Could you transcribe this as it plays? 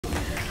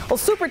Well,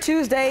 Super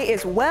Tuesday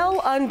is well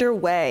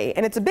underway,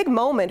 and it's a big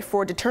moment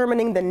for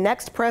determining the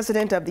next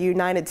president of the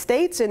United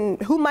States and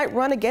who might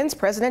run against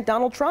President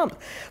Donald Trump.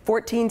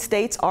 14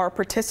 states are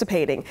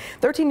participating.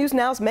 13 News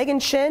Now's Megan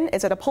Shin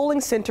is at a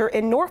polling center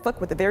in Norfolk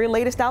with the very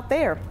latest out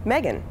there.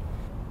 Megan.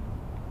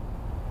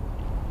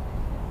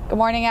 Good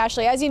morning,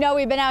 Ashley. As you know,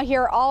 we've been out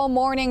here all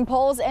morning.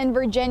 Polls in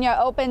Virginia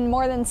opened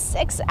more than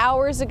 6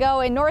 hours ago.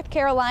 In North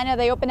Carolina,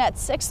 they opened at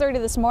 6:30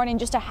 this morning,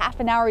 just a half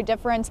an hour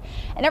difference.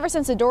 And ever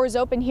since the doors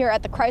opened here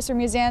at the Chrysler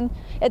Museum,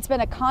 it's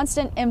been a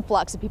constant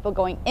influx of people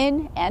going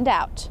in and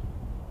out.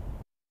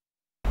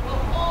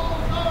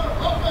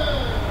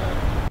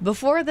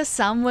 Before the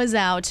sun was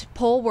out,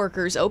 poll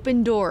workers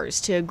opened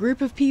doors to a group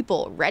of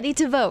people ready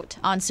to vote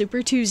on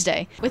Super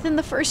Tuesday. Within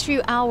the first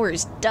few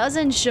hours,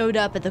 dozens showed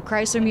up at the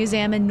Chrysler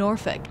Museum in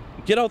Norfolk.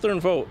 Get out there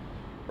and vote,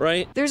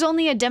 right? There's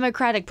only a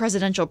Democratic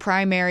presidential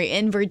primary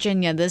in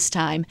Virginia this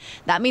time.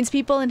 That means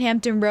people in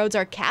Hampton Roads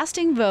are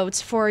casting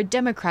votes for a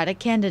Democratic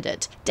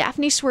candidate.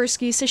 Daphne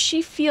Swirsky says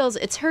she feels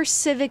it's her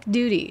civic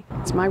duty.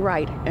 It's my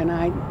right, and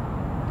I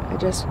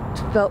just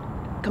felt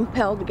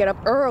compelled to get up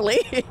early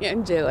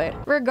and do it.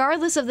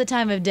 Regardless of the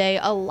time of day,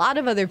 a lot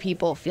of other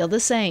people feel the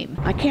same.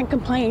 I can't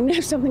complain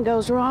if something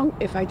goes wrong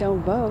if I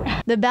don't vote.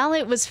 The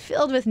ballot was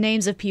filled with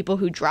names of people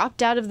who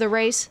dropped out of the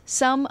race,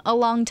 some a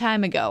long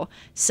time ago,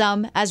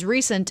 some as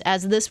recent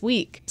as this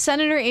week.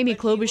 Senator Amy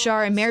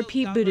Klobuchar and Mayor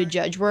Pete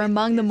Buttigieg were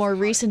among the more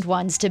recent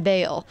ones to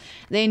bail.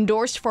 They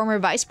endorsed former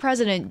Vice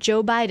President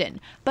Joe Biden,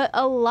 but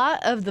a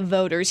lot of the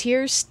voters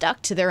here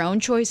stuck to their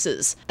own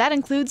choices. That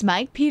includes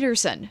Mike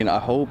Peterson. And I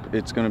hope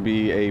it's going to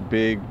be a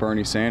big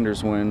Bernie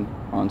Sanders win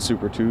on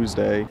Super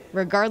Tuesday.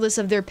 Regardless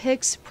of their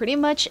picks, pretty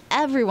much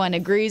everyone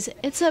agrees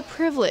it's a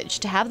privilege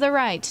to have the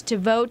right to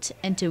vote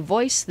and to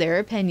voice their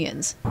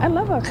opinions. I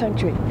love our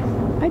country.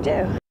 I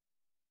do.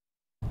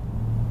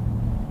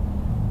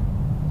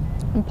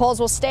 And polls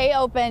will stay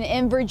open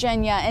in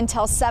Virginia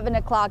until 7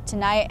 o'clock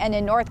tonight and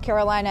in North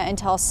Carolina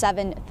until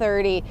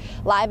 7:30.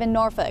 Live in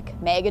Norfolk,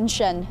 Megan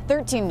Shin,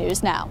 13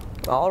 News Now.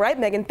 All right,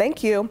 Megan,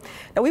 thank you.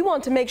 Now, we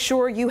want to make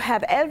sure you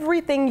have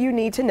everything you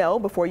need to know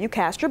before you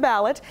cast your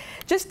ballot.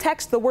 Just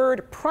text the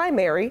word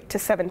primary to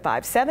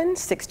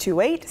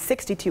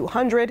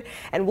 757-628-6200,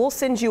 and we'll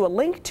send you a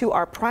link to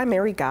our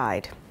primary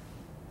guide.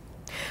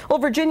 Well,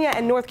 Virginia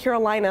and North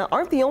Carolina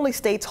aren't the only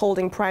states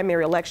holding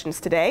primary elections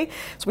today.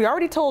 So we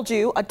already told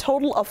you a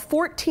total of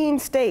 14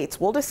 states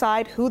will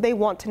decide who they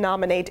want to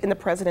nominate in the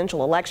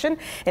presidential election.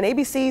 And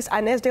ABC's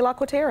Inez de la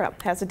Cuetara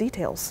has the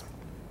details.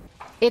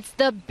 It's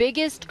the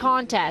biggest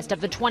contest of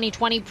the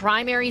 2020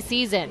 primary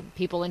season.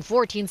 People in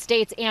 14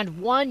 states and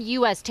one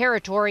U.S.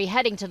 territory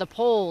heading to the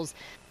polls.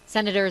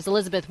 Senators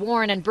Elizabeth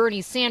Warren and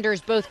Bernie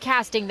Sanders both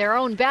casting their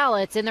own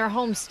ballots in their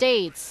home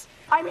states.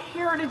 I'm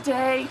here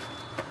today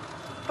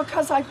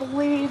because I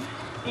believe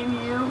in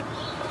you.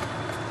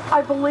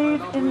 I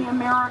believe in the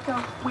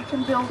America we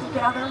can build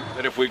together.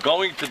 That if we're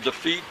going to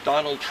defeat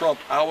Donald Trump,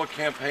 our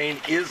campaign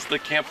is the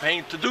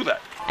campaign to do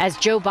that. As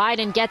Joe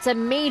Biden gets a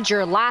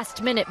major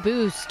last-minute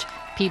boost.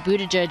 Pete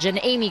Buttigieg and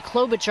Amy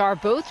Klobuchar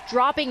both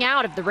dropping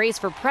out of the race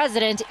for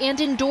president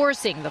and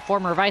endorsing the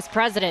former vice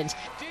president.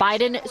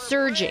 Biden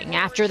surging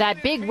after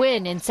that big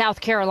win in South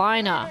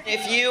Carolina.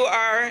 If you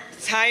are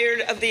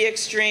tired of the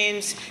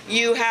extremes,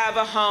 you have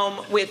a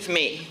home with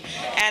me.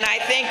 And I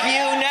think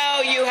you know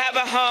you have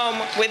a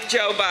home with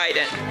Joe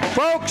Biden.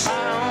 Folks,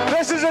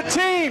 this is a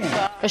team.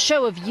 A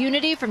show of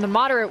unity from the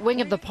moderate wing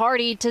of the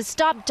party to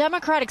stop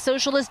Democratic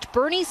socialist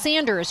Bernie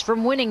Sanders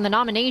from winning the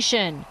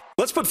nomination.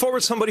 Let's put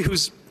forward somebody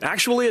who's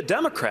actually a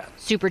Democrat.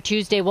 Super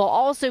Tuesday will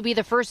also be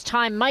the first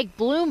time Mike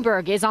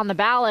Bloomberg is on the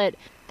ballot.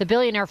 The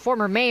billionaire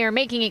former mayor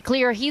making it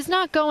clear he's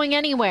not going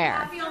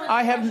anywhere.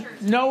 I have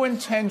no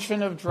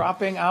intention of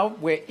dropping out.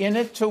 We're in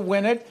it to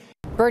win it.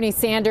 Bernie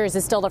Sanders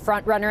is still the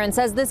front runner and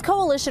says this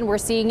coalition we're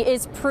seeing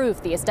is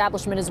proof the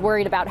establishment is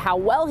worried about how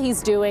well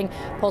he's doing.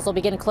 Polls will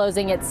begin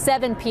closing at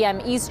 7 p.m.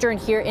 Eastern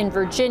here in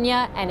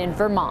Virginia and in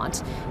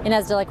Vermont.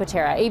 Inez de la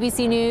Cuetara,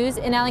 ABC News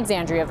in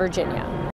Alexandria, Virginia.